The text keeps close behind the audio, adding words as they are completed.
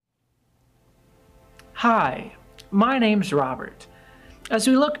Hi, my name's Robert. As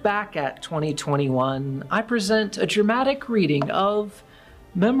we look back at 2021, I present a dramatic reading of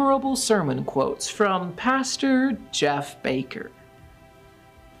memorable sermon quotes from Pastor Jeff Baker.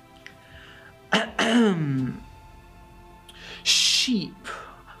 Sheep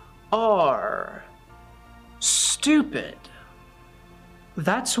are stupid.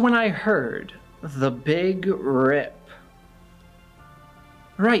 That's when I heard the big rip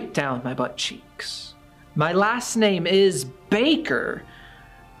right down my butt cheeks. My last name is Baker,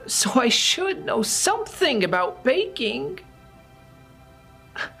 so I should know something about baking.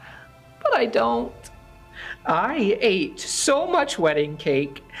 But I don't. I ate so much wedding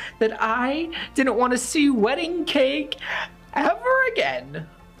cake that I didn't want to see wedding cake ever again.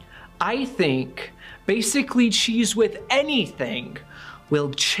 I think basically cheese with anything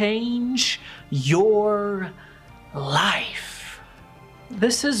will change your life.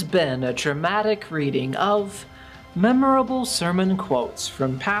 This has been a dramatic reading of memorable sermon quotes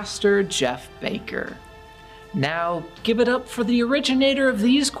from Pastor Jeff Baker. Now, give it up for the originator of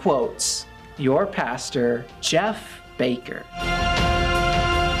these quotes, your pastor, Jeff Baker. Oh,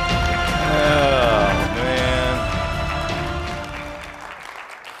 man.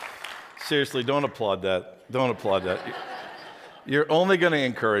 Seriously, don't applaud that. Don't applaud that. You're only going to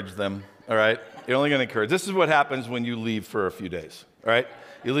encourage them, all right? You're only going to encourage. This is what happens when you leave for a few days, all right?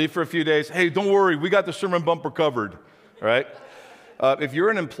 You leave for a few days. Hey, don't worry. We got the sermon bumper covered, all right? If you're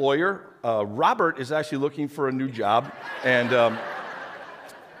an employer, Robert is actually looking for a new job, and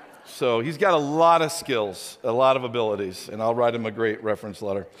so he's got a lot of skills, a lot of abilities, and I'll write him a great reference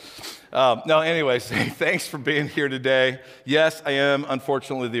letter. Anyways, thanks for being here today. Yes, I am,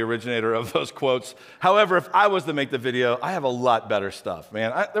 unfortunately, the originator of those quotes. However, if I was to make the video, I have a lot better stuff,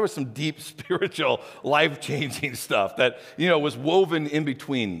 man. There was some deep, spiritual, life-changing stuff that, was woven in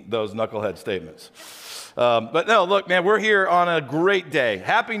between those knucklehead statements. But no, look, man, we're here on a great day.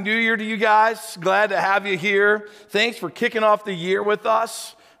 Happy New Year to you guys. Glad to have you here. Thanks for kicking off the year with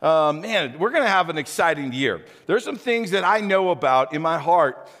us. Man, we're going to have an exciting year. There's some things that I know about in my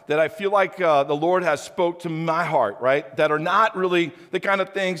heart that I feel like the Lord has spoke to my heart, right? That are not really the kind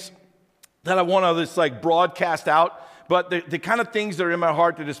of things that I want to just broadcast out, but the kind of things that are in my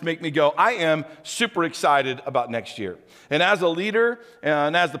heart that just make me go, I am super excited about next year. And as a leader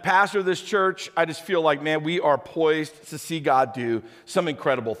and as the pastor of this church, I just feel like, man, we are poised to see God do some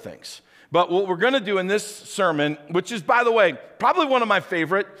incredible things. But what we're going to do in this sermon, which is, by the way, probably one of my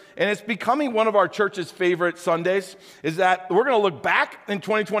favorite, and it's becoming one of our church's favorite Sundays, is that we're going to look back in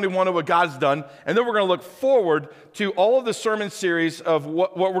 2021 at what God's done, and then we're going to look forward to all of the sermon series of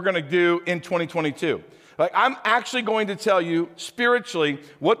what we're going to do in 2022. I'm actually going to tell you spiritually,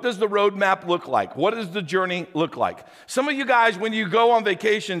 what does the roadmap look like? What does the journey look like? Some of you guys, when you go on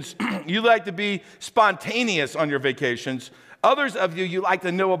vacations, you like to be spontaneous on your vacations. Others of you like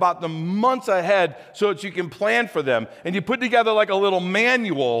to know about the months ahead so that you can plan for them. And you put together a little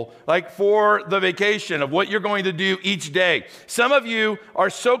manual for the vacation of what you're going to do each day. Some of you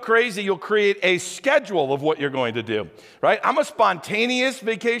are so crazy you'll create a schedule of what you're going to do, right? I'm a spontaneous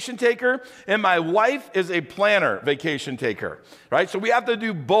vacation taker, and my wife is a planner vacation taker, right? So we have to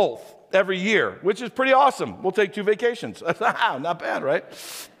do both every year, which is pretty awesome. We'll take 2 vacations. Not bad, right?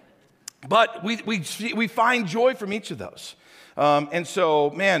 But we find joy from each of those. And so,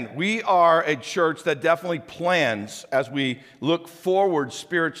 man, we are a church that definitely plans as we look forward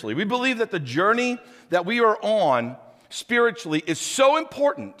spiritually. We believe that the journey that we are on spiritually is so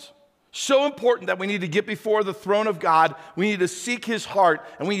important that we need to get before the throne of God. We need to seek His heart,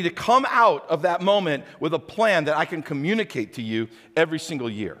 and we need to come out of that moment with a plan that I can communicate to you every single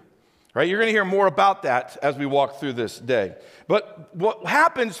year. Right? You're going to hear more about that as we walk through this day. But what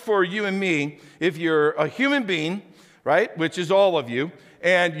happens for you and me, if you're a human being, right, which is all of you,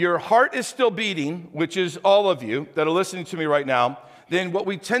 and your heart is still beating, which is all of you that are listening to me right now, then what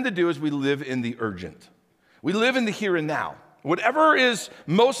we tend to do is we live in the urgent. We live in the here and now. Whatever is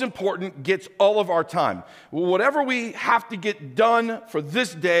most important gets all of our time. Whatever we have to get done for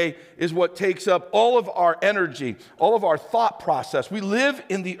this day is what takes up all of our energy, all of our thought process. We live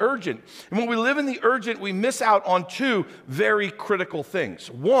in the urgent. And when we live in the urgent, we miss out on 2 very critical things.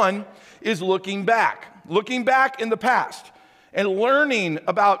 One is looking back in the past and learning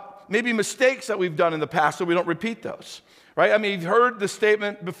about maybe mistakes that we've done in the past so we don't repeat those. Right? I mean, you've heard the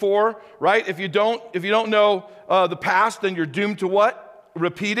statement before, right? If you don't know the past, then you're doomed to what?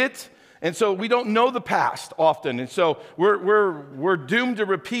 Repeat it. And so we don't know the past often. And so we're doomed to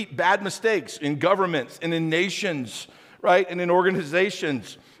repeat bad mistakes in governments and in nations, right? And in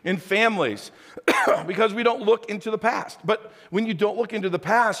organizations, in families, because we don't look into the past. But when you don't look into the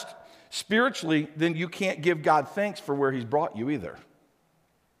past, spiritually, then you can't give God thanks for where he's brought you either.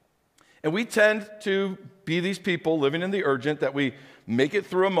 And we tend to be these people living in the urgent that we make it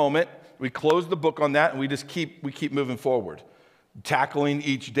through a moment, we close the book on that, and we keep moving forward, tackling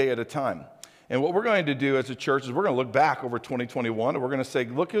each day at a time. And what we're going to do as a church is we're going to look back over 2021, and we're going to say,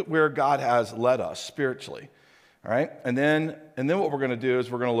 look at where God has led us spiritually, all right? And then what we're going to do is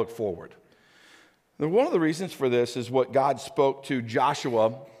we're going to look forward. And one of the reasons for this is what God spoke to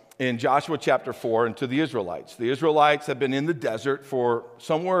Joshua in Joshua chapter 4 and to the Israelites. The Israelites have been in the desert for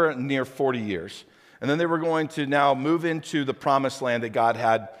somewhere near 40 years, and then they were going to now move into the promised land that God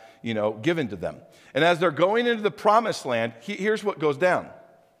had, given to them. And as they're going into the promised land, here's what goes down.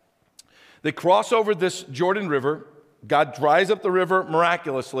 They cross over this Jordan River. God dries up the river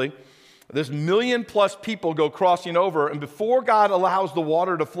miraculously. This 1 million+ people go crossing over. And before God allows the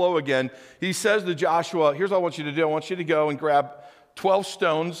water to flow again, he says to Joshua, here's what I want you to do. I want you to go and grab 12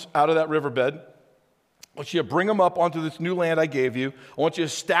 stones out of that riverbed. I want you to bring them up onto this new land I gave you. I want you to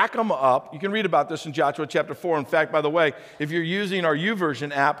stack them up. You can read about this in Joshua chapter 4. In fact, by the way, if you're using our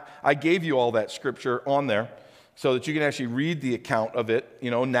YouVersion app, I gave you all that scripture on there, so that you can actually read the account of it,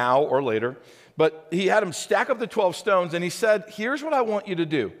 now or later. But he had him stack up the 12 stones, and he said, here's what I want you to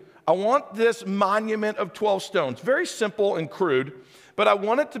do. I want this monument of 12 stones, very simple and crude, but I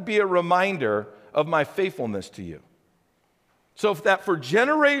want it to be a reminder of my faithfulness to you. So that for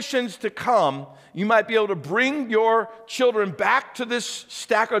generations to come, you might be able to bring your children back to this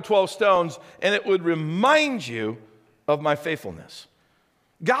stack of 12 stones, and it would remind you of my faithfulness.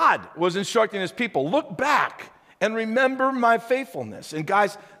 God was instructing his people, look back and remember my faithfulness. And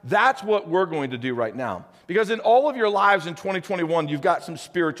guys, that's what we're going to do right now. Because in all of your lives in 2021, you've got some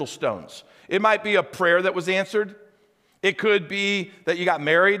spiritual stones. It might be a prayer that was answered. It could be that you got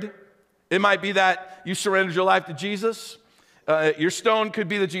married. It might be that you surrendered your life to Jesus. Your stone could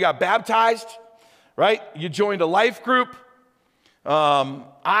be that you got baptized, right? You joined a life group.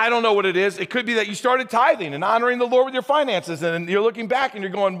 I don't know what it is. It could be that you started tithing and honoring the Lord with your finances, and you're looking back and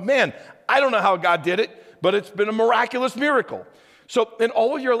you're going, man, I don't know how God did it, but it's been a miraculous miracle. So in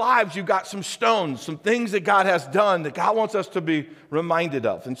all of your lives, you've got some stones, some things that God has done that God wants us to be reminded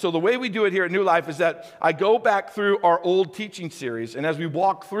of. And so the way we do it here at New Life is that I go back through our old teaching series, and as we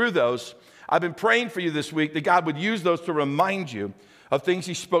walk through those, I've been praying for you this week that God would use those to remind you of things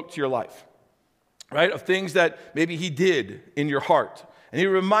he spoke to your life, right? Of things that maybe he did in your heart. And he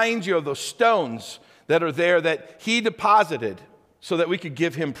reminds you of those stones that are there that he deposited so that we could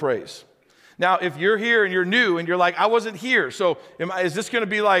give him praise. Now, if you're here and you're new and you're like, I wasn't here, so is this going to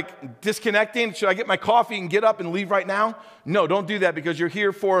be like disconnecting? Should I get my coffee and get up and leave right now? No, don't do that, because you're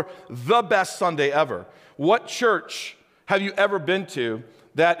here for the best Sunday ever. What church have you ever been to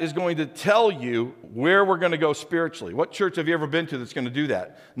that is going to tell you where we're going to go spiritually? What church have you ever been to that's going to do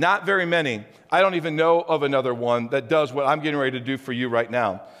that? Not very many. I don't even know of another one that does what I'm getting ready to do for you right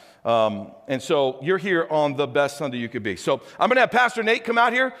now. And so you're here on the best Sunday you could be. So I'm going to have Pastor Nate come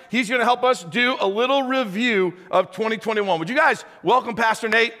out here. He's going to help us do a little review of 2021. Would you guys welcome Pastor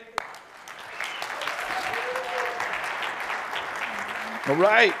Nate? All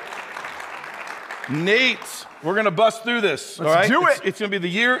right. Nate, we're going to bust through this. Let's all right? do it. It's going to be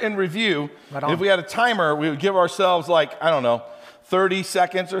the year in review. Right and on. if we had a timer, we would give ourselves 30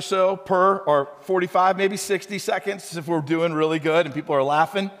 seconds or so per, or 45, maybe 60 seconds if we're doing really good and people are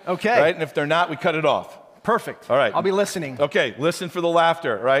laughing. Okay. Right? And if they're not, we cut it off. Perfect. All right. I'll be listening. Okay, listen for the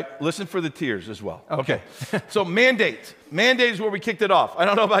laughter, right? Listen for the tears as well. Okay. So mandate. Mandate is where we kicked it off. I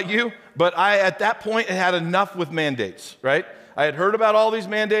don't know about you, but I, at that point, had enough with mandates, right? I had heard about all these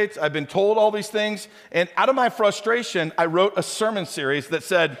mandates. I've been told all these things. And out of my frustration, I wrote a sermon series that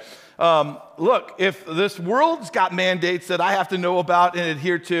said, look, if this world's got mandates that I have to know about and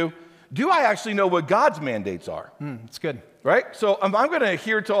adhere to, do I actually know what God's mandates are? It's good. Right? So I'm going to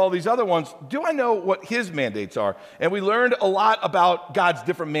adhere to all these other ones. Do I know what his mandates are? And we learned a lot about God's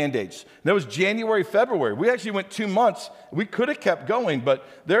different mandates. And that was January, February. We actually went 2 months. We could have kept going, but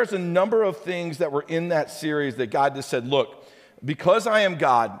there's a number of things that were in that series that God just said, look, because I am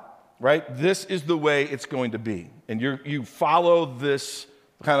God, right, this is the way it's going to be. And you follow this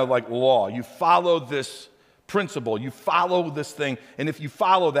kind of like law. You follow this principle. You follow this thing. And if you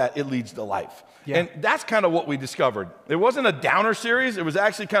follow that, it leads to life. Yeah. And that's kind of what we discovered. It wasn't a downer series. It was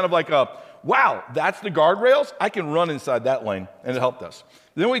actually kind of like a, wow, that's the guardrails. I can run inside that lane. And it helped us.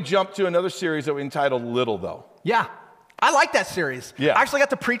 Then we jumped to another series that we entitled Little Though. Yeah. I like that series. Yeah. I actually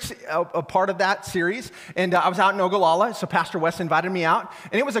got to preach a part of that series, and I was out in Ogallala, so Pastor Wes invited me out,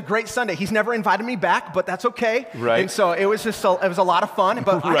 and it was a great Sunday. He's never invited me back, but that's okay. Right. And so it was just it was a lot of fun,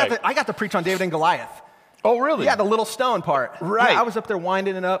 but Right. I got to preach on David and Goliath. Oh, really? Yeah, the little stone part. Right. Yeah, I was up there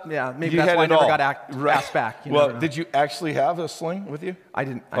winding it up. Yeah, maybe You that's had why I it never all. got asked back. You Well, never know. did you actually have a sling with you? I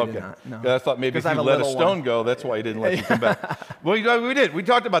did Okay. not. No. Yeah, I thought maybe if 'Cause I you have a let a little stone one. go, that's why he didn't let you come back. Well, we did. We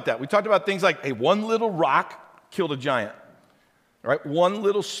talked about that. We talked about things like, hey, one little rock killed a giant. Right? One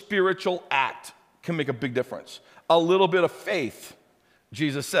little spiritual act can make a big difference. A little bit of faith,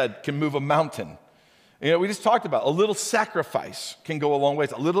 Jesus said, can move a mountain. You know, we just talked about a little sacrifice can go a long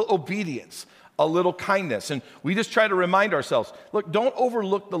ways. A little obedience, a little kindness. And we just try to remind ourselves, look, don't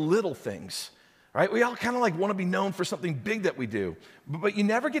overlook the little things, right? We all kind of like want to be known for something big that we do. But you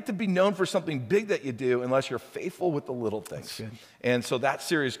never get to be known for something big that you do unless you're faithful with the little things. That's good. And so that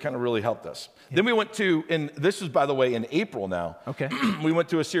series kind of really helped us. Yeah. Then we went to, and this is, by the way, in April now. Okay. We went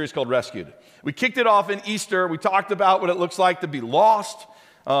to a series called Rescued. We kicked it off in Easter. We talked about what it looks like to be lost.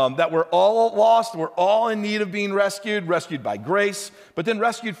 That we're all lost, we're all in need of being rescued by grace, but then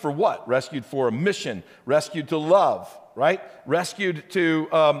rescued for what? Rescued for a mission, rescued to love, right? Rescued to,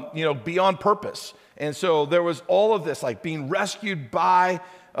 be on purpose. And so there was all of this, like being rescued by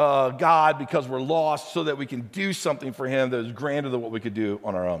God because we're lost so that we can do something for him that is grander than what we could do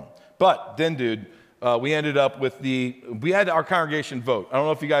on our own. But then, dude, we ended up with we had our congregation vote. I don't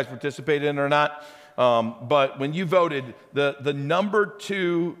know if you guys participated in it or not. But when you voted, the number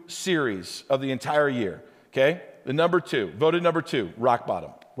 2 series of the entire year, okay? Voted number 2, Rock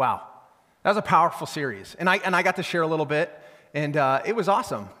Bottom. Wow. That was a powerful series. And I got to share a little bit, and it was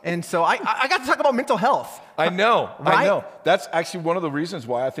awesome. And so I got to talk about mental health. I know, Right? I know. That's actually one of the reasons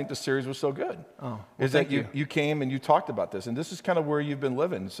why I think the series was so good. Is that thank you came and you talked about this, and this is kind of where you've been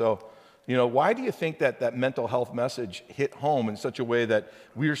living. So, why do you think that mental health message hit home in such a way that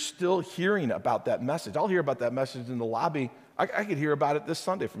we're still hearing about that message? I'll hear about that message in the lobby. I could hear about it this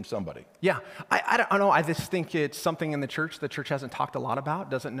Sunday from somebody. Yeah, I don't know. I just think it's something in the church hasn't talked a lot about,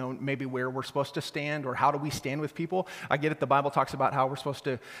 doesn't know maybe where we're supposed to stand or how do we stand with people. I get it, the Bible talks about how we're supposed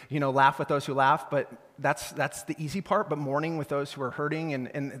to, laugh with those who laugh, but that's the easy part, but mourning with those who are hurting,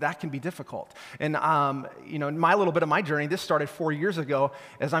 and that can be difficult. And, in my little bit of my journey, this started 4 years ago.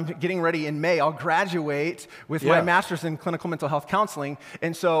 As I'm getting ready in May, I'll graduate with my master's in clinical mental health counseling,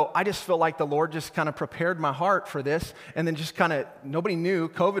 and so I just feel like the Lord just kind of prepared my heart for this, and then just kind of, nobody knew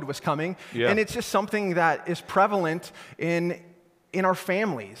COVID was coming, and it's just something that is prevalent in our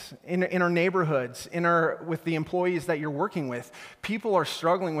families, in our neighborhoods, with the employees that you're working with. People are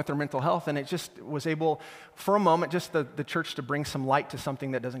struggling with their mental health, and it just was able, for a moment, just the church to bring some light to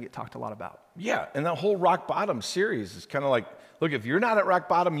something that doesn't get talked a lot about. Yeah, and that whole Rock Bottom series is kind of like, look, if you're not at rock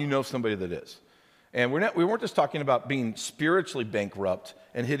bottom, you know somebody that is. And we weren't just talking about being spiritually bankrupt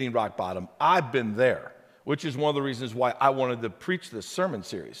and hitting rock bottom. I've been there, which is one of the reasons why I wanted to preach this sermon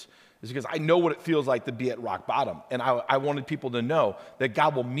series. Is because I know what it feels like to be at rock bottom. And I wanted people to know that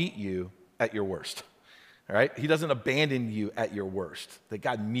God will meet you at your worst. All right? He doesn't abandon you at your worst. That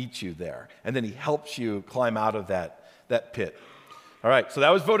God meets you there. And then he helps you climb out of that pit. All right, so that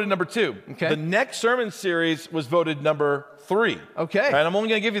was voted number 2. Okay. The next sermon series was voted number 3. Okay. All right, I'm only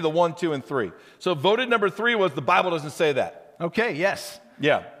going to give you the 1, 2, and 3. So voted number 3 was the Bible doesn't say that. Okay, yes.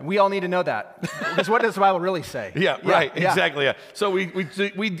 Yeah. We all need to know that. Because what does the Bible really say? Yeah, right, exactly. Yeah. So we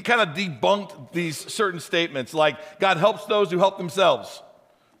kind of debunked these certain statements like God helps those who help themselves,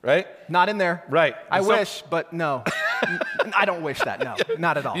 right? Not in there. Right. I wish, but no. I don't wish that, no.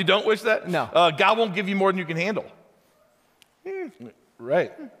 Not at all. You don't wish that? No. God won't give you more than you can handle.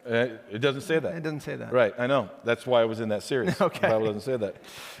 Right. It doesn't say that. It doesn't say that. Right, I know. That's why I was in that series. Okay. The Bible doesn't say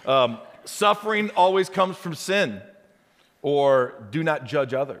that. Suffering always comes from sin, or do not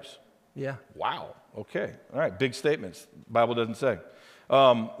judge others. Yeah. Wow. Okay. All right. Big statements. Bible doesn't say.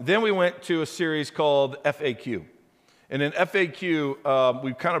 Then we went to a series called FAQ. And in FAQ,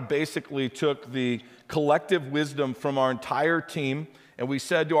 we kind of basically took the collective wisdom from our entire team, and we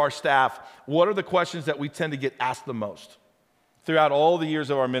said to our staff, what are the questions that we tend to get asked the most throughout all the years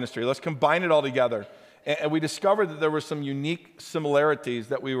of our ministry? Let's combine it all together. And we discovered that there were some unique similarities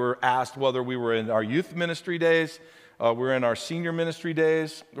that we were asked, whether we were in our youth ministry days, we were in our senior ministry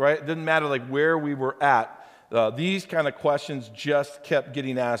days, right? It didn't matter like where we were at. These kind of questions just kept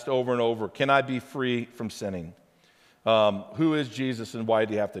getting asked over and over. Can I be free from sinning? Who is Jesus and why did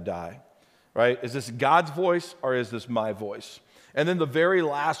he have to die? Right? Is this God's voice or is this my voice? And then the very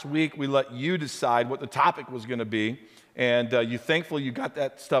last week, we let you decide what the topic was going to be. And thankfully, you got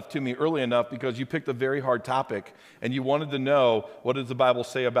that stuff to me early enough because you picked a very hard topic and you wanted to know, what does the Bible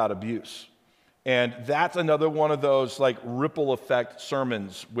say about abuse? And that's another one of those like ripple effect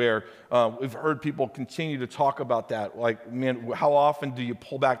sermons where we've heard people continue to talk about that. Like, man, how often do you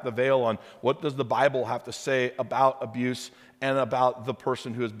pull back the veil on what does the Bible have to say about abuse and about the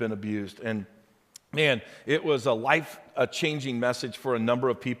person who has been abused? And Man, it was a life-changing message for a number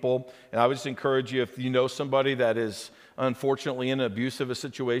of people. And I would just encourage you, if you know somebody that is unfortunately in an abusive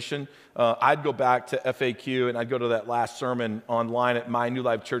situation, I'd go back to FAQ and I'd go to that last sermon online at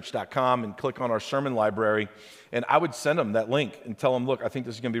mynewlifechurch.com and click on our sermon library. And I would send them that link and tell them, look, I think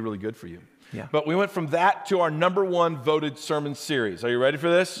this is going to be really good for you. Yeah. But we went from that to our number one voted sermon series. Are you ready for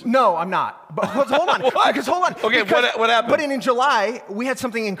this? No, I'm not. But hold on. Because hold on. Okay, what happened? But in July, we had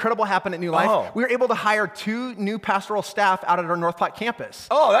something incredible happen at New Life. Oh. We were able to hire 2 new pastoral staff out at our North Platte campus.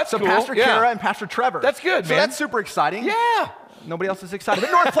 Oh, that's so cool. Pastor Yeah. Kara and Pastor Trevor. That's good, so man. that's super exciting. Yeah. Nobody else is excited. But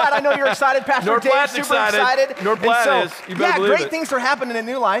North Platte, I know you're excited. Pastor North Dave's Platte's super excited. North Platte is. You better believe great it. things are happening at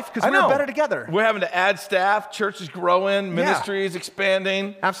New Life because I know. we're better together. We're having to add staff. Church is growing. Ministry is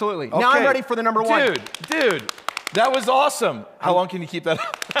expanding. Absolutely. Now I'm ready for the number one. Dude, that was awesome. How long can you keep that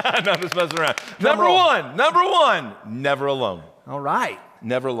up? No, I'm just messing around. Number one, never alone. All right.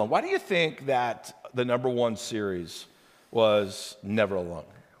 Never alone. Why do you think that the number one series was Never Alone?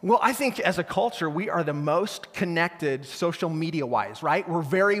 Well, I think as a culture, we are the most connected social media-wise, right? We're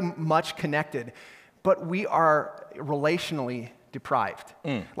very much connected, but we are relationally deprived.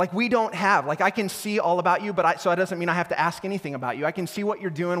 Like we don't have, like I can see all about you, but so it doesn't mean I have to ask anything about you. I can see what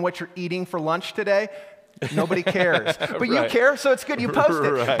you're doing, what you're eating for lunch today. Nobody cares. But you care, so it's good you post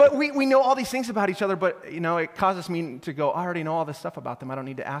it. Right. But we know all these things about each other, but it causes me to go, I already know all this stuff about them. I don't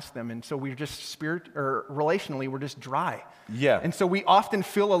need to ask them. And so we're just relationally, we're just dry. Yeah. And so we often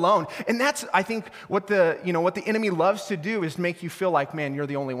feel alone. And that's, I think, what the enemy loves to do is make you feel like, man, you're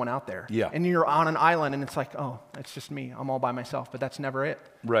the only one out there. Yeah. And you're on an island and it's like, oh, it's just me. I'm all by myself. But that's never it.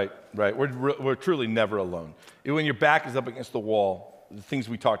 Right. We're truly never alone. When your back is up against the wall, the things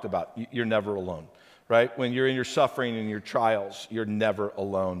we talked about, you're never alone. Right? When you're in your suffering and your trials, you're never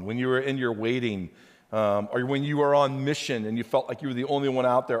alone. When you were in your waiting, or when you were on mission and you felt like you were the only one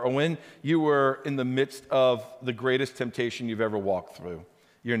out there, or when you were in the midst of the greatest temptation you've ever walked through,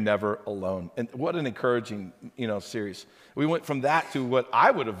 you're never alone. And what an encouraging, series. We went from that to what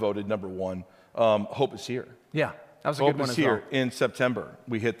I would have voted number one, Hope is Here. Yeah, that was a good one as well. Hope is Here in September.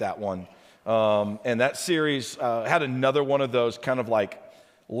 We hit that one. And that series had another one of those kind of like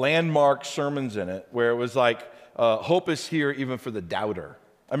landmark sermons in it where it was like, hope is here even for the doubter.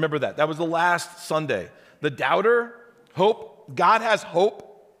 I remember that. That was the last Sunday. The doubter, hope, God has hope,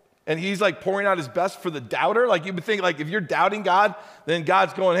 and he's like pouring out his best for the doubter. Like you would think, like if you're doubting God, then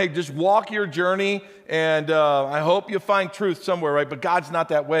God's going, hey, just walk your journey, and I hope you find truth somewhere, right? But God's not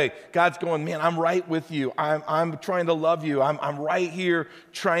that way. God's going, man, I'm right with you. I'm trying to love you. I'm right here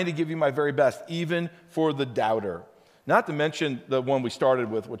trying to give you my very best, even for the doubter. Not to mention the one we started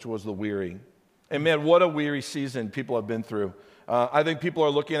with, which was the weary. And man, what a weary season people have been through. I think people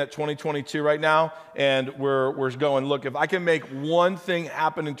are looking at 2022 right now, and we're going, look, if I can make one thing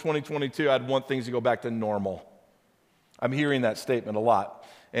happen in 2022, I'd want things to go back to normal. I'm hearing that statement a lot.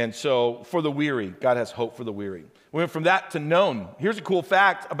 And so for the weary, God has hope for the weary. We went from that to known. Here's a cool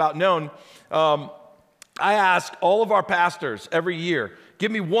fact about known. I ask all of our pastors every year,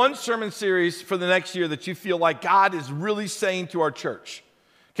 give me one sermon series for the next year that you feel like God is really saying to our church.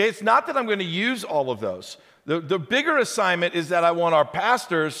 Okay, it's not that I'm going to use all of those. The bigger assignment is that I want our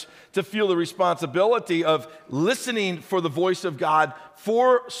pastors to feel the responsibility of listening for the voice of God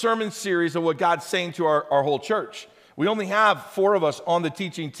for sermon series of what God's saying to our whole church. We only have 4 of us on the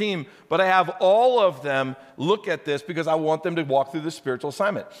teaching team, but I have all of them look at this because I want them to walk through the spiritual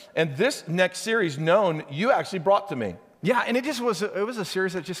assignment. And this next series, Known, you actually brought to me. Yeah, and it was a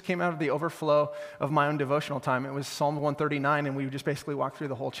series that just came out of the overflow of my own devotional time. It was Psalm 139, and we just basically walked through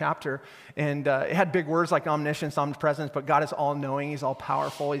the whole chapter. And it had big words like omniscience, omnipresence, but God is all-knowing, he's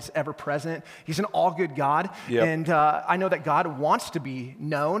all-powerful, he's ever-present. He's an all-good God. Yep. And I know that God wants to be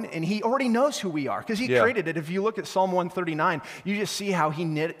known, and he already knows who we are, because he created it. If you look at Psalm 139, you just see how he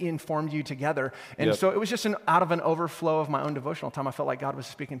knit and formed you together. And so it was just out of an overflow of my own devotional time. I felt like God was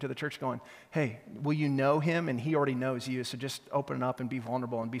speaking to the church going, hey, will you know him? And he already knows you. So just open up and be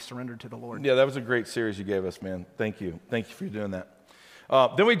vulnerable and be surrendered to the Lord. Yeah, that was a great series you gave us, man. Thank you. Thank you for doing that.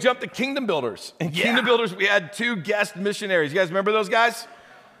 Then we jumped to Kingdom Builders. In Kingdom Builders, we had 2 guest missionaries. You guys remember those guys?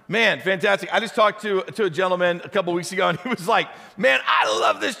 Man, fantastic. I just talked to a gentleman a couple weeks ago, and he was like, man, I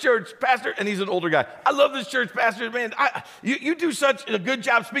love this church, Pastor. And he's an older guy. I love this church, Pastor. Man, you do such a good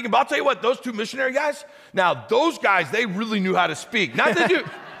job speaking. But I'll tell you what, those 2 missionary guys, now those guys, they really knew how to speak. Not that you...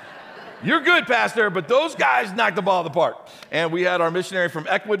 You're good, Pastor, but those guys knocked the ball out of the park. And we had our missionary from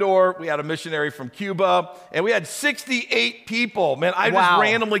Ecuador, we had a missionary from Cuba, and we had 68 people. Man, I just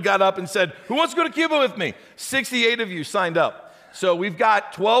randomly got up and said, who wants to go to Cuba with me? 68 of you signed up. So we've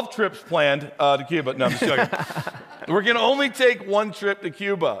got 12 trips planned to Cuba. No, I'm just joking. We're going to only take one trip to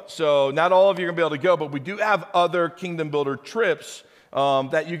Cuba. So not all of you are going to be able to go, but we do have other Kingdom Builder trips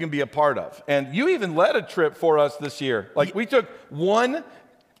that you can be a part of. And you even led a trip for us this year. Like we took one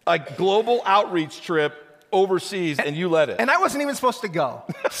global outreach trip overseas, and you led it. And I wasn't even supposed to go.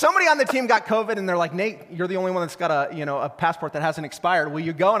 Somebody on the team got COVID, and they're like, Nate, you're the only one that's got a passport that hasn't expired. Will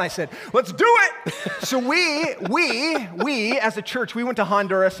you go? And I said, let's do it. So we as a church, we went to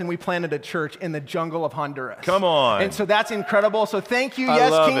Honduras, and we planted a church in the jungle of Honduras. Come on. And so that's incredible. So thank you,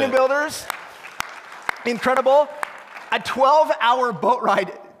 it. Kingdom Builders. Incredible. A 12-hour boat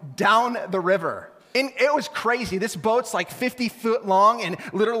ride down the river. And it was crazy. This boat's like 50 foot long, and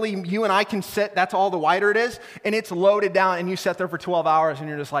literally you and I can sit, that's all the wider it is, and it's loaded down, and you sat there for 12 hours, and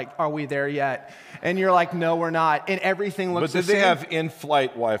you're just like, are we there yet? And you're like, no, we're not. And everything looks the same. But did they have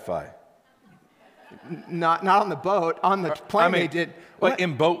in-flight Wi-Fi? Not on the boat. On the plane they did. Like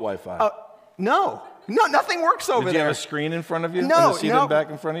in-boat Wi-Fi? No. No, nothing works over there. Did you have a screen in front of you? No, and a seat in the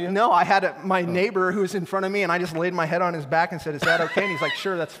back in front of you? No, I had my neighbor who was in front of me, and I just laid my head on his back and said, is that okay? And he's like,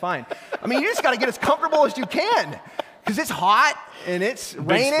 sure, that's fine. I mean, you just got to get as comfortable as you can, because it's hot, and it's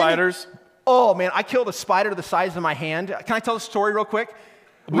raining. Big spiders? Oh, man, I killed a spider the size of my hand. Can I tell the story real quick?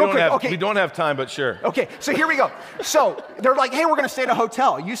 We don't have time, but sure. Okay, so here we go. So they're like, hey, we're going to stay at a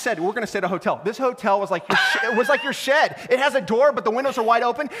hotel. You said we're going to stay at a hotel. This hotel was like your shed. It has a door, but the windows are wide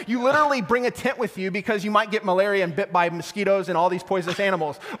open. You literally bring a tent with you because you might get malaria and bit by mosquitoes and all these poisonous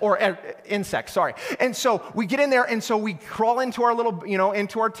animals, or insects, sorry. And so we get in there, and so we crawl into our little,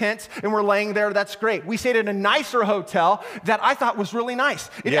 into our tents, and we're laying there. That's great. We stayed at a nicer hotel that I thought was really nice.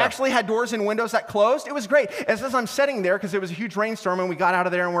 It actually had doors and windows that closed. It was great. As I'm sitting there, because it was a huge rainstorm, and we got out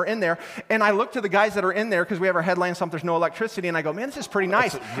of there, and we're in there, and I look to the guys that are in there, because we have our headlamps up, there's no electricity, and I go, man, this is pretty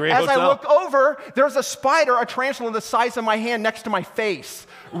nice. As hotel. I look over, there's a spider, a tarantula the size of my hand next to my face.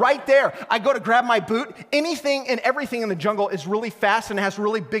 Right there. I go to grab my boot. Anything and everything in the jungle is really fast and has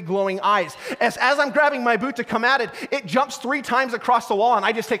really big glowing eyes. As I'm grabbing my boot to come at it, it jumps 3 times across the wall, and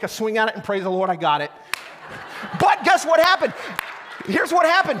I just take a swing at it and praise the Lord, I got it. But guess what happened? Here's what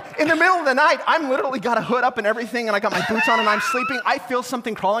happened. In the middle of the night, I'm literally got a hood up and everything, and I got my boots on, and I'm sleeping. I feel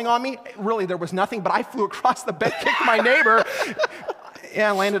something crawling on me. Really, there was nothing, but I flew across the bed, kicked my neighbor. Yeah,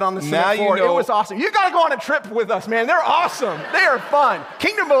 I landed on the cement floor. It was awesome. You got to go on a trip with us, man. They're awesome. They are fun.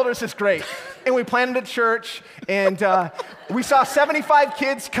 Kingdom Builders is great. And we planted a church, and we saw 75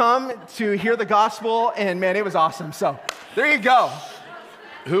 kids come to hear the gospel, and man, it was awesome. So there you go.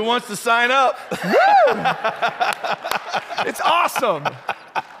 Who wants to sign up? It's awesome.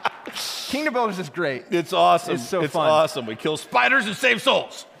 Kingdom Builders is great. It's awesome. It's so fun. It's awesome. We kill spiders and save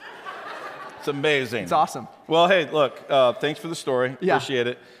souls. It's amazing. It's awesome. Well, hey, look, thanks for the story. Yeah. Appreciate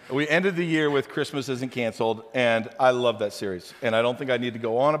it. We ended the year with Christmas Isn't Canceled, and I love that series. And I don't think I need to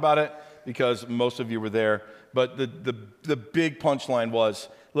go on about it because most of you were there. But the big punchline was,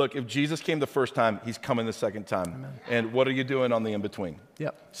 look, if Jesus came the first time, he's coming the second time. Amen. And what are you doing on the in-between?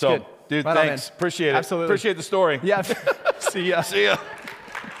 Yep. So, good. dude, right thanks. On, appreciate it. Absolutely. Appreciate the story. Yeah. See ya. See ya.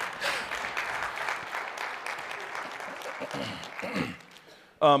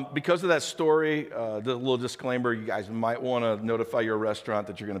 Because of that story, the little disclaimer, you guys might want to notify your restaurant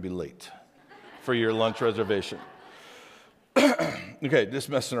that you're going to be late for your lunch reservation. Okay, just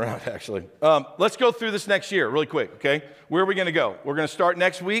messing around, actually. Let's go through this next year really quick, okay? Where are we going to go? We're going to start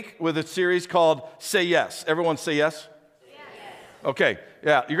next week with a series called Say Yes. Everyone say yes? Yes. Okay,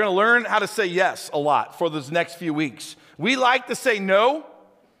 yeah, you're going to learn how to say yes a lot for those next few weeks. We like to say no,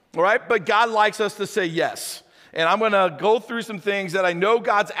 all right? But God likes us to say yes. And I'm going to go through some things that I know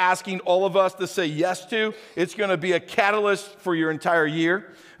God's asking all of us to say yes to. It's going to be a catalyst for your entire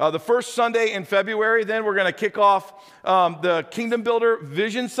year. The first Sunday in February, then we're going to kick off the Kingdom Builder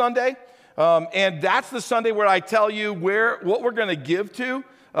Vision Sunday. And that's the Sunday where I tell you what we're going to give to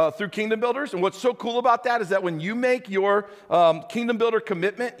through Kingdom Builders. And what's so cool about that is that when you make your Kingdom Builder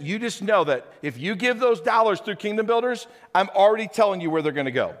commitment, you just know that if you give those dollars through Kingdom Builders, I'm already telling you where they're going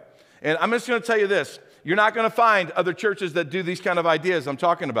to go. And I'm just going to tell you this. You're not going to find other churches that do these kind of ideas I'm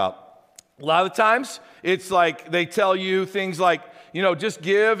talking about. A lot of the times, it's like they tell you things like, just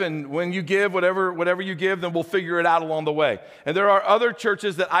give, and when you give, whatever you give, then we'll figure it out along the way. And there are other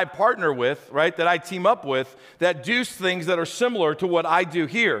churches that I partner with, right, that I team up with, that do things that are similar to what I do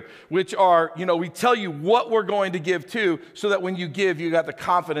here, which are, we tell you what we're going to give to, so that when you give, you got the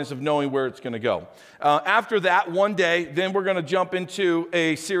confidence of knowing where it's going to go. After that, one day, then we're going to jump into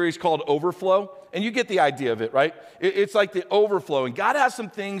a series called Overflow. and you get the idea of it, right? It's like the overflow. And God has some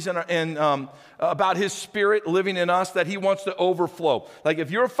things about his Spirit living in us that he wants to overflow. Like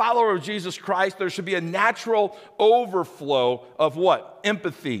if you're a follower of Jesus Christ, there should be a natural overflow of what?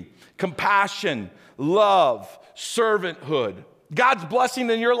 Empathy, compassion, love, servanthood. God's blessing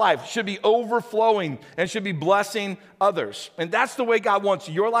in your life should be overflowing and should be blessing others. And that's the way God wants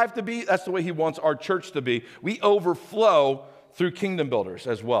your life to be. That's the way he wants our church to be. We overflow through kingdom builders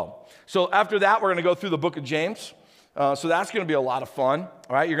as well. So after that, we're going to go through the book of James. So that's going to be a lot of fun,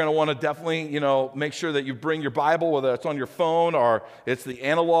 all right? You're going to want to definitely, make sure that you bring your Bible, whether it's on your phone or it's the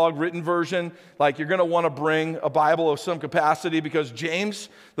analog written version. Like you're going to want to bring a Bible of some capacity because James,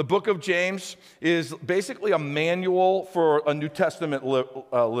 the book of James, is basically a manual for a New Testament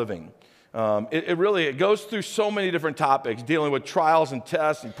living. It goes through so many different topics, dealing with trials and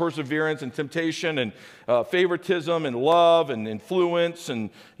tests and perseverance and temptation and favoritism and love and influence and,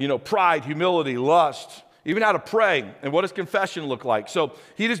 pride, humility, lust. Even how to pray, and what does confession look like? So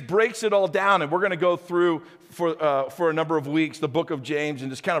he just breaks it all down, and we're going to go through for a number of weeks the book of James and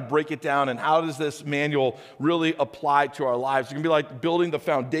just kind of break it down and how does this manual really apply to our lives. It's going to be like building the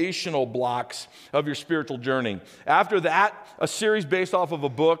foundational blocks of your spiritual journey. After that, a series based off of a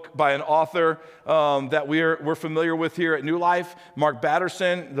book by an author that we're familiar with here at New Life, Mark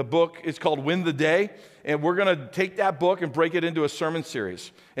Batterson. The book is called Win the Day. And we're going to take that book and break it into a sermon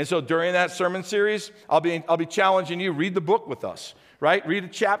series. And so during that sermon series, I'll be challenging you, read the book with us, right? Read a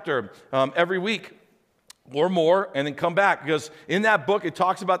chapter every week or more, and then come back. Because in that book, it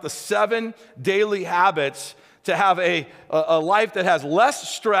talks about the 7 daily habits to have a life that has less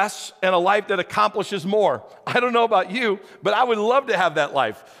stress and a life that accomplishes more. I don't know about you, but I would love to have that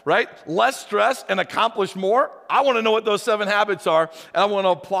life, right? Less stress and accomplish more. I want to know what those 7 habits are, and I want to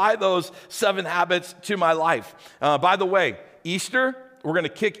apply those 7 habits to my life. By the way, Easter, we're going to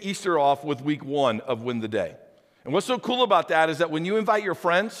kick Easter off with week 1 of Win the Day. And what's so cool about that is that when you invite your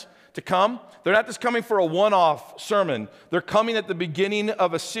friends to come, they're not just coming for a one-off sermon. They're coming at the beginning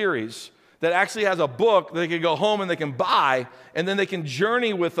of a series that actually has a book that they can go home and they can buy, and then they can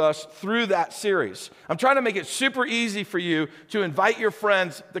journey with us through that series. I'm trying to make it super easy for you to invite your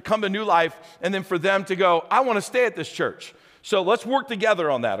friends to come to New Life, and then for them to go, I want to stay at this church. So let's work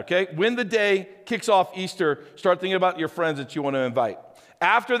together on that, okay? When the day kicks off Easter, start thinking about your friends that you want to invite.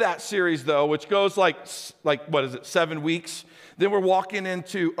 After that series, though, which goes like what is it, 7 weeks, then we're walking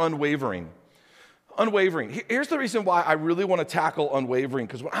into unwavering. Unwavering. Here's the reason why I really want to tackle unwavering,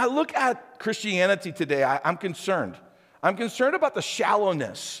 because when I look at Christianity today, I'm concerned. I'm concerned about the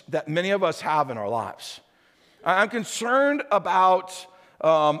shallowness that many of us have in our lives. I'm concerned about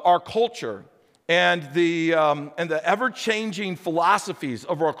our culture and the ever-changing philosophies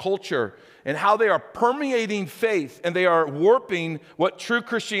of our culture and how they are permeating faith and they are warping what true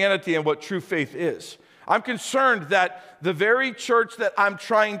Christianity and what true faith is. I'm concerned that the very church that I'm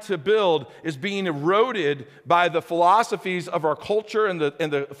trying to build is being eroded by the philosophies of our culture and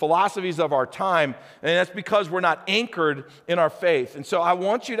the philosophies of our time, and that's because we're not anchored in our faith. And so I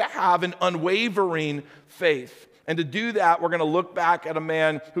want you to have an unwavering faith. And to do that, we're going to look back at a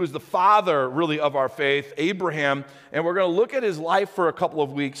man who is the father, really, of our faith, Abraham, and we're going to look at his life for a couple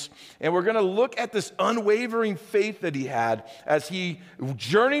of weeks, and we're going to look at this unwavering faith that he had as he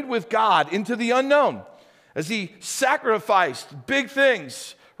journeyed with God into the unknown, as he sacrificed big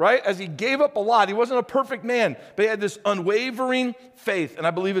things, right? As he gave up a lot. He wasn't a perfect man, but he had this unwavering faith, and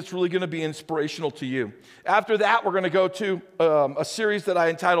I believe it's really going to be inspirational to you. After that, we're going to go to a series that I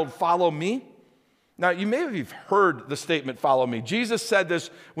entitled Follow Me. Now, you may have heard the statement, follow me. Jesus said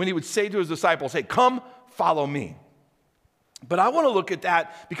this when he would say to his disciples, hey, come follow me. But I want to look at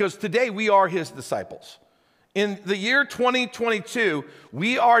that because today we are his disciples. In the year 2022,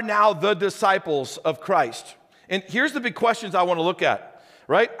 we are now the disciples of Christ. And here's the big questions I want to look at,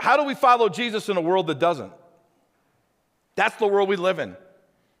 right? How do we follow Jesus in a world that doesn't? That's the world we live in.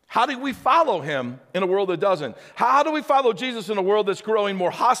 How do we follow him in a world that doesn't? How do we follow Jesus in a world that's growing more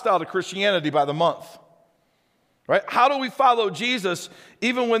hostile to Christianity by the month? Right? How do we follow Jesus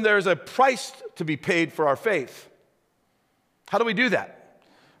even when there's a price to be paid for our faith? How do we do that?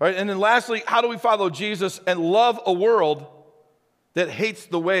 Right? And then lastly, how do we follow Jesus and love a world that hates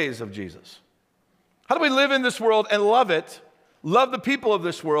the ways of Jesus? How do we live in this world and love it? Love the people of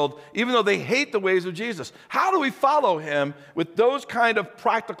this world, even though they hate the ways of Jesus. How do we follow him with those kind of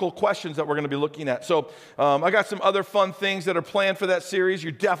practical questions that we're going to be looking at? So I got some other fun things that are planned for that series.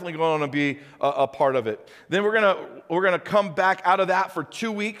 You're definitely going to be a part of it. Then we're going to come back out of that for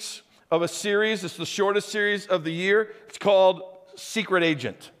 2 weeks of a series. It's the shortest series of the year. It's called Secret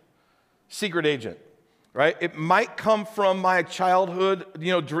Agent. Secret Agent. right? It might come from my childhood,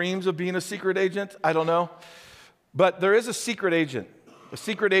 dreams of being a secret agent. I don't know. But there is a secret agent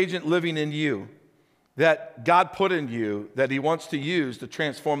living in you that God put in you that he wants to use to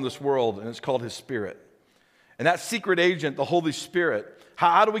transform this world, and it's called his Spirit. And that secret agent, the Holy Spirit,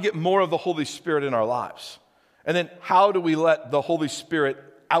 how do we get more of the Holy Spirit in our lives? And then how do we let the Holy Spirit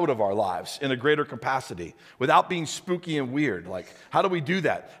out of our lives in a greater capacity without being spooky and weird? Like, how do we do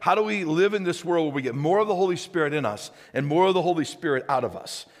that? How do we live in this world where we get more of the Holy Spirit in us and more of the Holy Spirit out of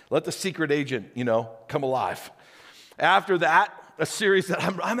us? Let the secret agent, come alive. After that, a series that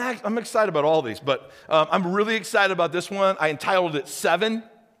I'm excited about all these, but I'm really excited about this one. I entitled it 7.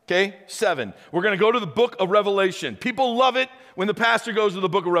 Okay, 7. We're going to go to the book of Revelation. People love it when the pastor goes to the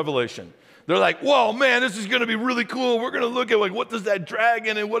book of Revelation. They're like, whoa, man, this is going to be really cool. We're going to look at what does that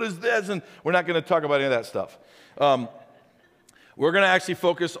dragon and what is this? And we're not going to talk about any of that stuff. We're going to actually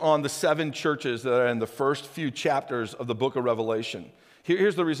focus on the 7 churches that are in the first few chapters of the book of Revelation.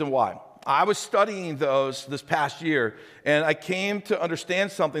 Here's the reason why. I was studying those this past year, and I came to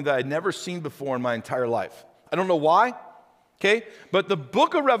understand something that I'd never seen before in my entire life. I don't know why, okay? But the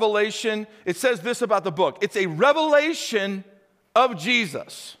book of Revelation, it says this about the book. It's a revelation of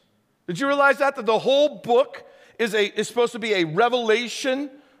Jesus. Did you realize that? That the whole book is supposed to be a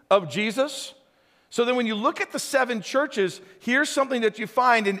revelation of Jesus? So then when you look at the 7 churches, here's something that you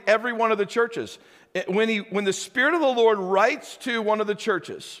find in every one of the churches. When the Spirit of the Lord writes to one of the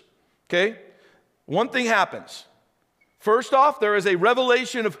churches, okay, one thing happens. First off, there is a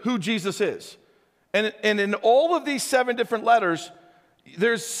revelation of who Jesus is. And in all of these 7 different letters,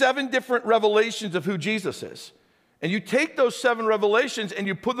 there's 7 different revelations of who Jesus is. And you take those 7 revelations and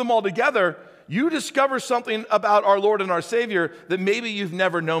you put them all together, you discover something about our Lord and our Savior that maybe you've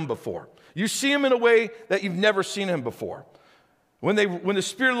never known before. You see him in a way that you've never seen him before. When the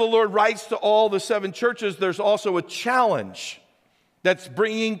Spirit of the Lord writes to all the 7 churches, there's also a challenge that's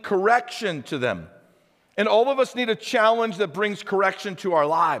bringing correction to them. And all of us need a challenge that brings correction to our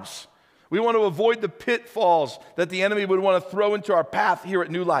lives. We want to avoid the pitfalls that the enemy would want to throw into our path here at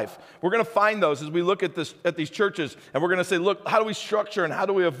New Life. We're going to find those as we look at these churches, and we're going to say, look, how do we structure and how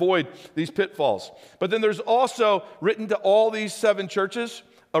do we avoid these pitfalls? But then there's also written to all these 7 churches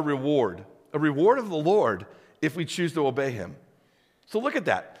a reward of the Lord if we choose to obey him. So look at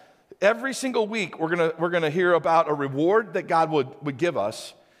that. Every single week, we're gonna hear about a reward that God would give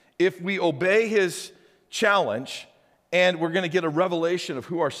us if we obey his challenge, and we're gonna get a revelation of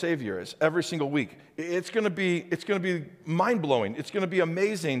who our Savior is every single week. It's gonna be mind-blowing. It's gonna be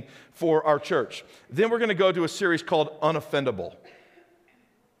amazing for our church. Then we're gonna go to a series called Unoffendable.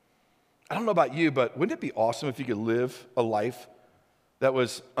 I don't know about you, but wouldn't it be awesome if you could live a life that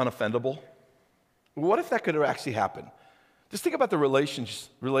was unoffendable? What if that could actually happen? Just think about the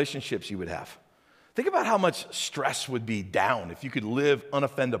relationships you would have. Think about how much stress would be down if you could live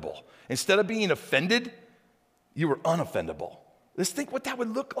unoffendable. Instead of being offended, you were unoffendable. Let's think what that would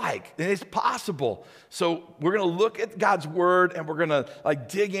look like. And it's possible. So we're going to look at God's word, and we're going to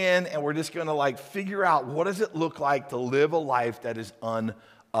dig in, and we're just going to figure out what does it look like to live a life that is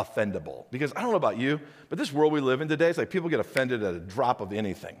unoffendable. Because I don't know about you, but this world we live in today, it's like people get offended at a drop of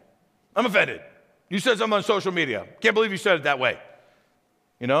anything. I'm offended. You said something on social media. Can't believe you said it that way.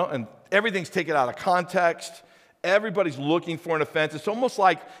 And everything's taken out of context. Everybody's looking for an offense. It's almost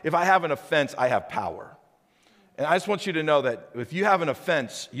like if I have an offense, I have power. And I just want you to know that if you have an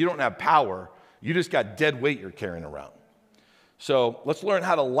offense, you don't have power. You just got dead weight you're carrying around. So let's learn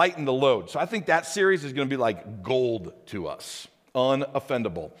how to lighten the load. So I think that series is going to be like gold to us.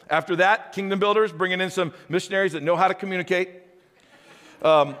 Unoffendable. After that, Kingdom Builders, bringing in some missionaries that know how to communicate.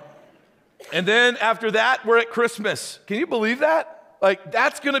 And then after that, we're at Christmas. Can you believe that?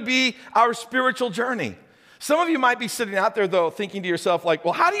 That's going to be our spiritual journey. Some of you might be sitting out there, though, thinking to yourself,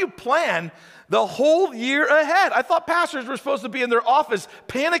 well, how do you plan the whole year ahead? I thought pastors were supposed to be in their office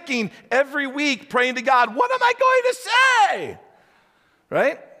panicking every week, praying to God, what am I going to say?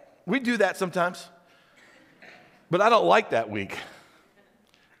 Right? We do that sometimes. But I don't like that week.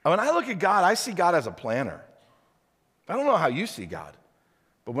 When I look at God, I see God as a planner. I don't know how you see God.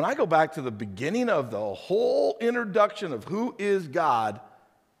 But when I go back to the beginning of the whole introduction of who is God,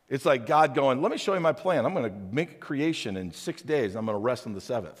 it's like God going, let me show you my plan. I'm going to make creation in 6 days. I'm going to rest on the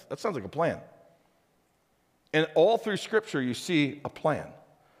 7th. That sounds like a plan. And all through Scripture, you see a plan.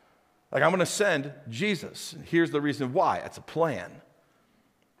 I'm going to send Jesus. And here's the reason why. It's a plan.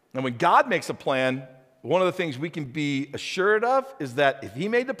 And when God makes a plan, one of the things we can be assured of is that if he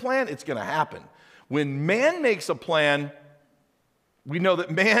made the plan, it's going to happen. When man makes a plan, we know that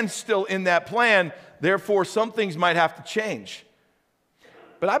man's still in that plan, therefore some things might have to change.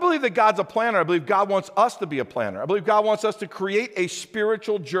 But I believe that God's a planner. I believe God wants us to be a planner. I believe God wants us to create a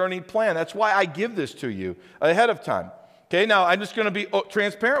spiritual journey plan. That's why I give this to you ahead of time. Okay, now I'm just going to be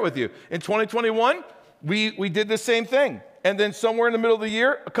transparent with you. In 2021, we did the same thing. And then somewhere in the middle of the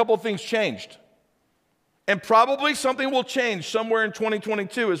year, a couple of things changed. And probably something will change somewhere in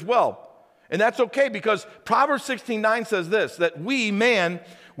 2022 as well. And that's okay, because Proverbs 16:9 says this, that we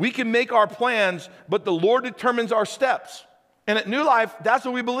can make our plans, but the Lord determines our steps. And at New Life, that's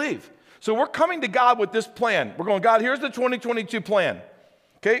what we believe. So we're coming to God with this plan. We're going, God, here's the 2022 plan.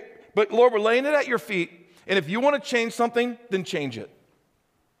 Okay? But Lord, we're laying it at your feet. And if you want to change something, then change it.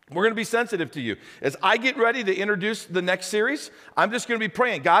 We're going to be sensitive to you. As I get ready to introduce the next series, I'm just going to be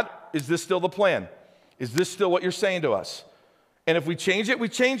praying, God, is this still the plan? Is this still what you're saying to us? And if we change it, we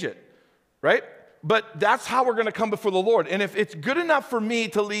change it, right? But that's how we're going to come before the Lord. And if it's good enough for me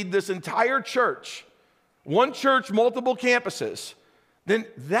to lead this entire church, one church, multiple campuses, then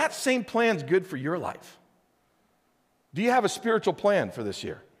that same plan's good for your life. Do you have a spiritual plan for this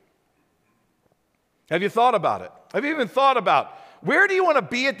year? Have you thought about it? Have you even thought about where do you want to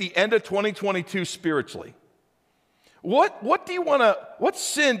be at the end of 2022 spiritually? What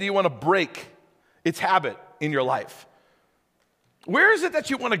sin do you want to break its habit in your life? Where is it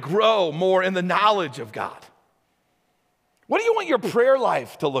that you want to grow more in the knowledge of God? What do you want your prayer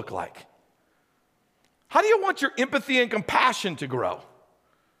life to look like? How do you want your empathy and compassion to grow?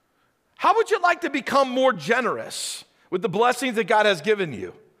 How would you like to become more generous with the blessings that God has given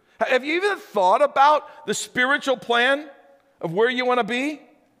you? Have you even thought about the spiritual plan of where you want to be?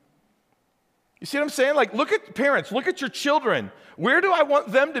 You see what I'm saying? Like, look at parents, look at your children. Where do I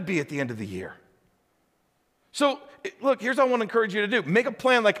want them to be at the end of the year? So, look, here's what I want to encourage you to do. Make a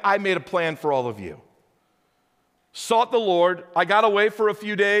plan like I made a plan for all of you. Sought the Lord. I got away for a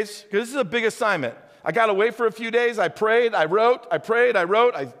few days, because this is a big assignment. I got away for a few days. I prayed, I wrote, I prayed, I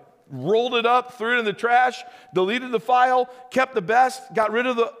wrote. I rolled it up, threw it in the trash, deleted the file, kept the best, got rid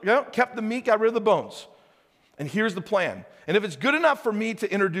of kept the meat, got rid of the bones. And here's the plan. And if it's good enough for me to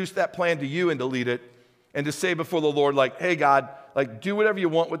introduce that plan to you and to lead it, and to say before the Lord, like, hey, God, like, do whatever you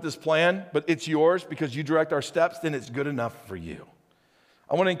want with this plan, but it's yours because you direct our steps, then it's good enough for you.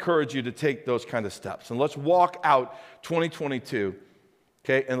 I want to encourage you to take those kind of steps. And let's walk out 2022,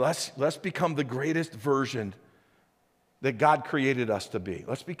 okay? And let's become the greatest version that God created us to be.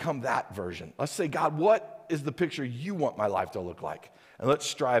 Let's become that version. Let's say, God, what is the picture you want my life to look like? And let's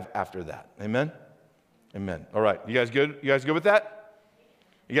strive after that. Amen? Amen. All right. You guys good? You guys good with that?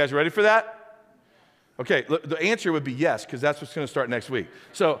 You guys ready for that? Okay. Look, the answer would be yes, because that's what's going to start next week.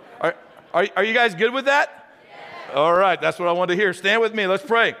 So are you guys good with that? Yes. All right. That's what I wanted to hear. Stand with me. Let's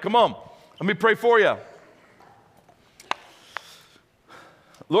pray. Come on. Let me pray for you.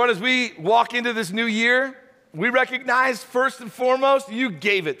 Lord, as we walk into this new year, we recognize first and foremost, you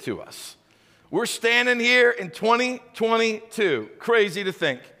gave it to us. We're standing here in 2022. Crazy to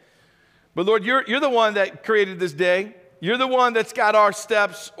think. But Lord, you're the one that created this day. You're the one that's got our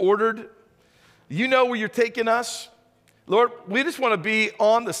steps ordered. You know where you're taking us. Lord, we just want to be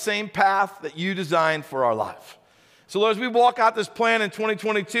on the same path that you designed for our life. So Lord, as we walk out this plan in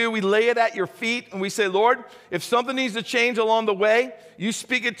 2022, we lay it at your feet and we say, Lord, if something needs to change along the way, you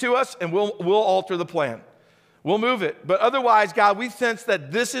speak it to us and we'll alter the plan. We'll move it. But otherwise, God, we sense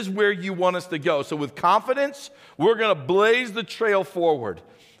that this is where you want us to go. So with confidence, we're going to blaze the trail forward,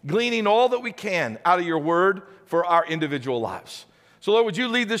 gleaning all that we can out of your word for our individual lives. So Lord, would you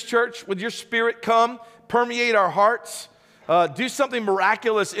lead this church? Would your spirit come, permeate our hearts, do something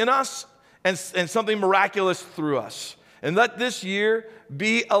miraculous in us and something miraculous through us. And let this year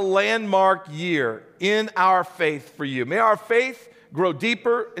be a landmark year in our faith for you. May our faith grow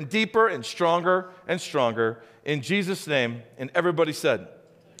deeper and deeper and stronger. In Jesus' name. And everybody said,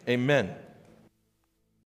 amen.